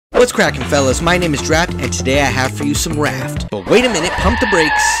What's cracking, fellas? My name is Drapt, and today I have for you some Raft. But wait a minute, pump the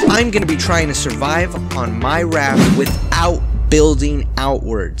brakes. I'm gonna be trying to survive on my raft without building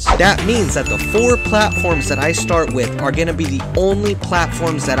outwards. That means that the 4 platforms that I start with are gonna be the only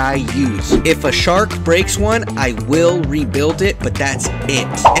platforms that I use. If a shark breaks one, I will rebuild it, but that's it.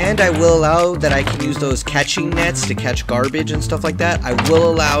 And I will allow that I can use those catching nets to catch garbage and stuff like that. I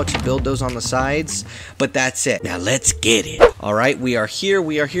will allow to build those on the sides, but that's it. Now let's get it. All right, we are here,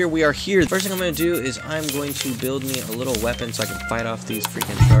 we are here, we are here. First thing I'm gonna do is I'm going to build me a little weapon so I can fight off these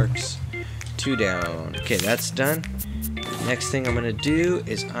freaking sharks. 2 down. Okay, that's done. Next thing I'm gonna do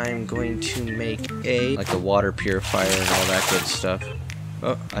is I'm going to make like a water purifier and all that good stuff.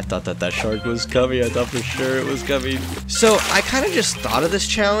 Oh, I thought that shark was coming. I thought for sure it was coming. So I kind of just thought of this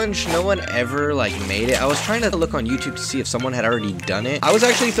challenge. No one ever like made it. I was trying to look on YouTube to see if someone had already done it. I was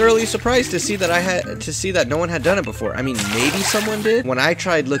actually thoroughly surprised to see that no one had done it before. I mean, maybe someone did. When I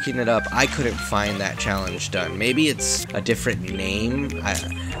tried looking it up, I couldn't find that challenge done. Maybe it's a different name.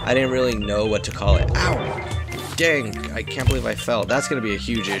 I didn't really know what to call it. Ow! Dang, I can't believe I fell. That's going to be a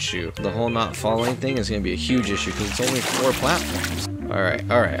huge issue. The whole not falling thing is going to be a huge issue because it's only 4 platforms.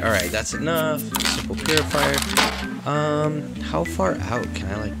 Alright, that's enough. Simple purifier. How far out can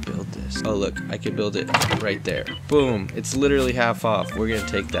I like build this? Oh look, I can build it right there. Boom, it's literally half off. We're going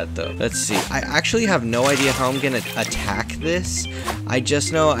to take that though. Let's see. I actually have no idea how I'm going to attack this. I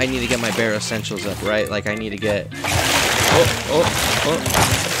just know I need to get my bare essentials up, right? Like I need to get... Oh.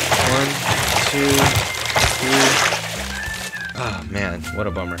 1, 2... Oh man, what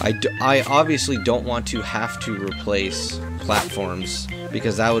a bummer. I obviously don't want to have to replace platforms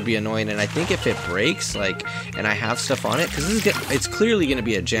because that would be annoying, and I think if it breaks, like, and I have stuff on it, because it's clearly going to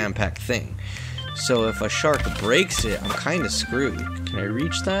be a jam-packed thing. So if a shark breaks it, I'm kind of screwed. Can I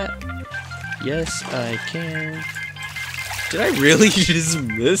reach that? Yes, I can. Did I really just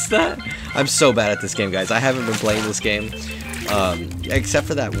miss that? I'm so bad at this game, guys. I haven't been playing this game. Except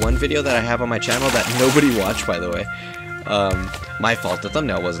for that one video that I have on my channel that nobody watched, by the way. My fault, the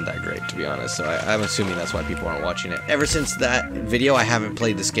thumbnail wasn't that great, to be honest, so I'm assuming that's why people aren't watching it. Ever since that video, I haven't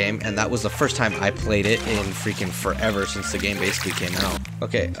played this game, and that was the first time I played it in freaking forever since the game basically came out.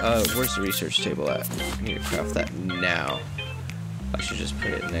 Okay, where's the research table at? I need to craft that now. I should just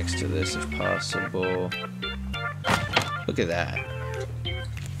put it next to this if possible. Look at that.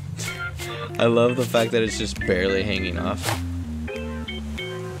 I love the fact that it's just barely hanging off.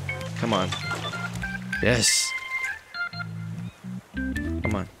 Come on. Yes.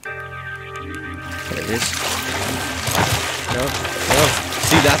 Come on. There it is. No.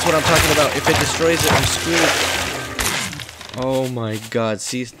 See, that's what I'm talking about. If it destroys it, I'm screwed. Oh my god.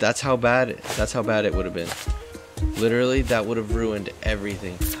 See, that's how bad it would have been. Literally, that would have ruined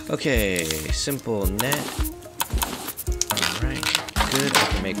everything. Okay, simple net. Alright, good. I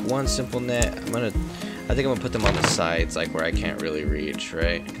can make 1 simple net. I think I'm gonna put them on the sides, like where I can't really reach,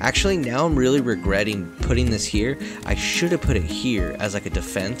 right? Actually, now I'm really regretting putting this here. I should have put it here as like a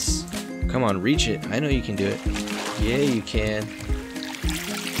defense. Come on, reach it. I know you can do it. Yeah, you can.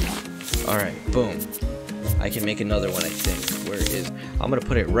 All right, boom. I can make another one, I think. Where is? I'm gonna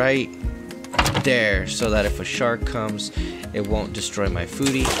put it right there so that if a shark comes, it won't destroy my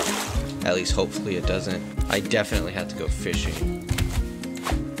foodie. At least, hopefully, it doesn't. I definitely had to go fishing.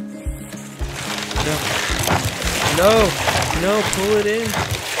 No, pull it in.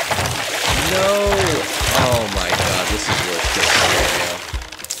 No. Oh my god, this is worst case scenario.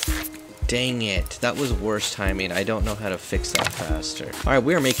 Dang it, that was worse timing. I don't know how to fix that faster. Alright,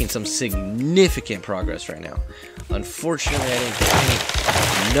 we are making some significant progress right now. Unfortunately, I didn't get any.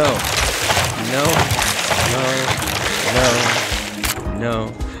 No.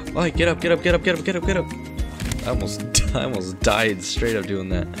 Oh, get up. I almost died straight up doing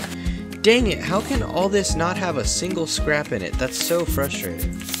that. Dang it, how can all this not have a single scrap in it? That's so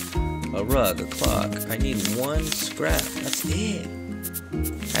frustrating. A rug, a clock. I need 1 scrap. That's it.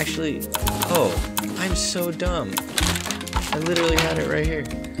 Actually, oh, I'm so dumb. I literally had it right here.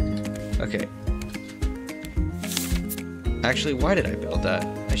 Okay. Actually, why did I build that?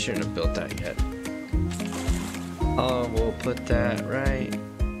 I shouldn't have built that yet. Oh, we'll put that right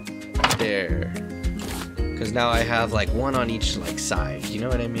there. Because now I have like 1 on each like side. You know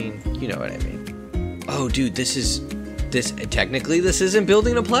what I mean? You know what I mean. Oh, dude, technically this isn't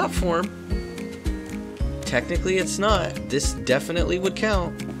building a platform. Technically it's not. This definitely would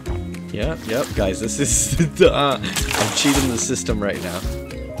count. Yep, guys, this is I'm cheating the system right now.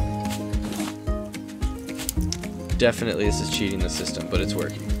 Definitely this is cheating the system, but it's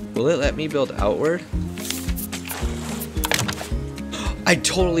working. Will it let me build outward? I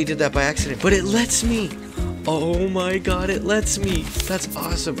totally did that by accident, but it lets me. Oh my god, it lets me. That's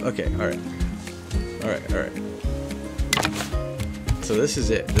awesome. Okay, alright. Alright. So this is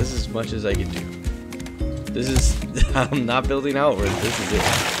it. This is as much as I can do. This is... I'm not building outward. This is it.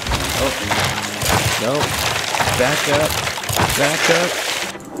 Oh. No. Back up.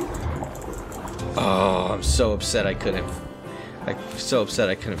 Oh, I'm so upset I couldn't... I'm so upset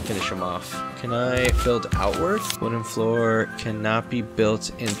I couldn't finish them off. Can I build outward? Wooden floor cannot be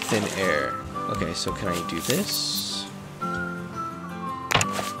built in thin air. Okay, so can I do this?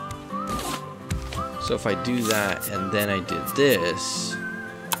 So if I do that and then I did this,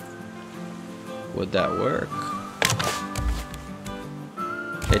 would that work?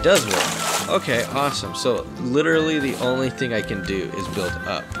 It does work. Okay, awesome. So literally the only thing I can do is build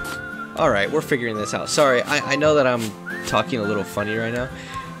up. Alright, we're figuring this out. Sorry, I know that I'm talking a little funny right now.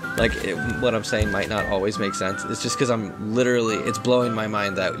 Like, what I'm saying might not always make sense. It's just because I'm literally, it's blowing my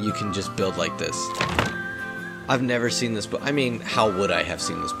mind that you can just build like this. I've never seen this, but I mean, how would I have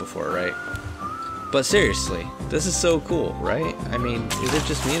seen this before, right? But seriously, this is so cool, right? I mean, is it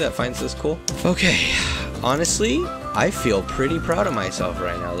just me that finds this cool? Okay, honestly, I feel pretty proud of myself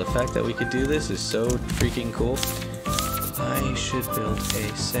right now. The fact that we could do this is so freaking cool. I should build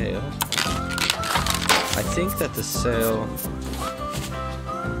a sail. I think that the sail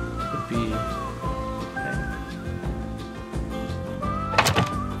would be... Okay.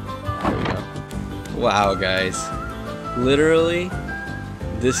 There we go. Wow, guys. Literally,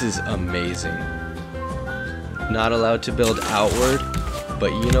 this is amazing. Not allowed to build outward,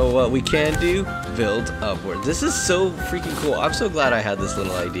 but you know what we can do? Build upward. This is so freaking cool. I'm so glad I had this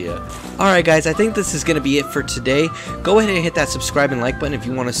little idea. Alright guys, I think this is going to be it for today. Go ahead and hit that subscribe and like button if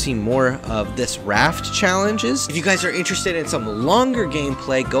you want to see more of this raft challenges. If you guys are interested in some longer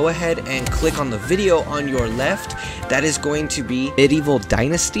gameplay, go ahead and click on the video on your left. That is going to be Medieval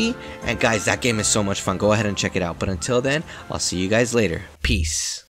Dynasty. And guys, that game is so much fun. Go ahead and check it out. But until then, I'll see you guys later. Peace.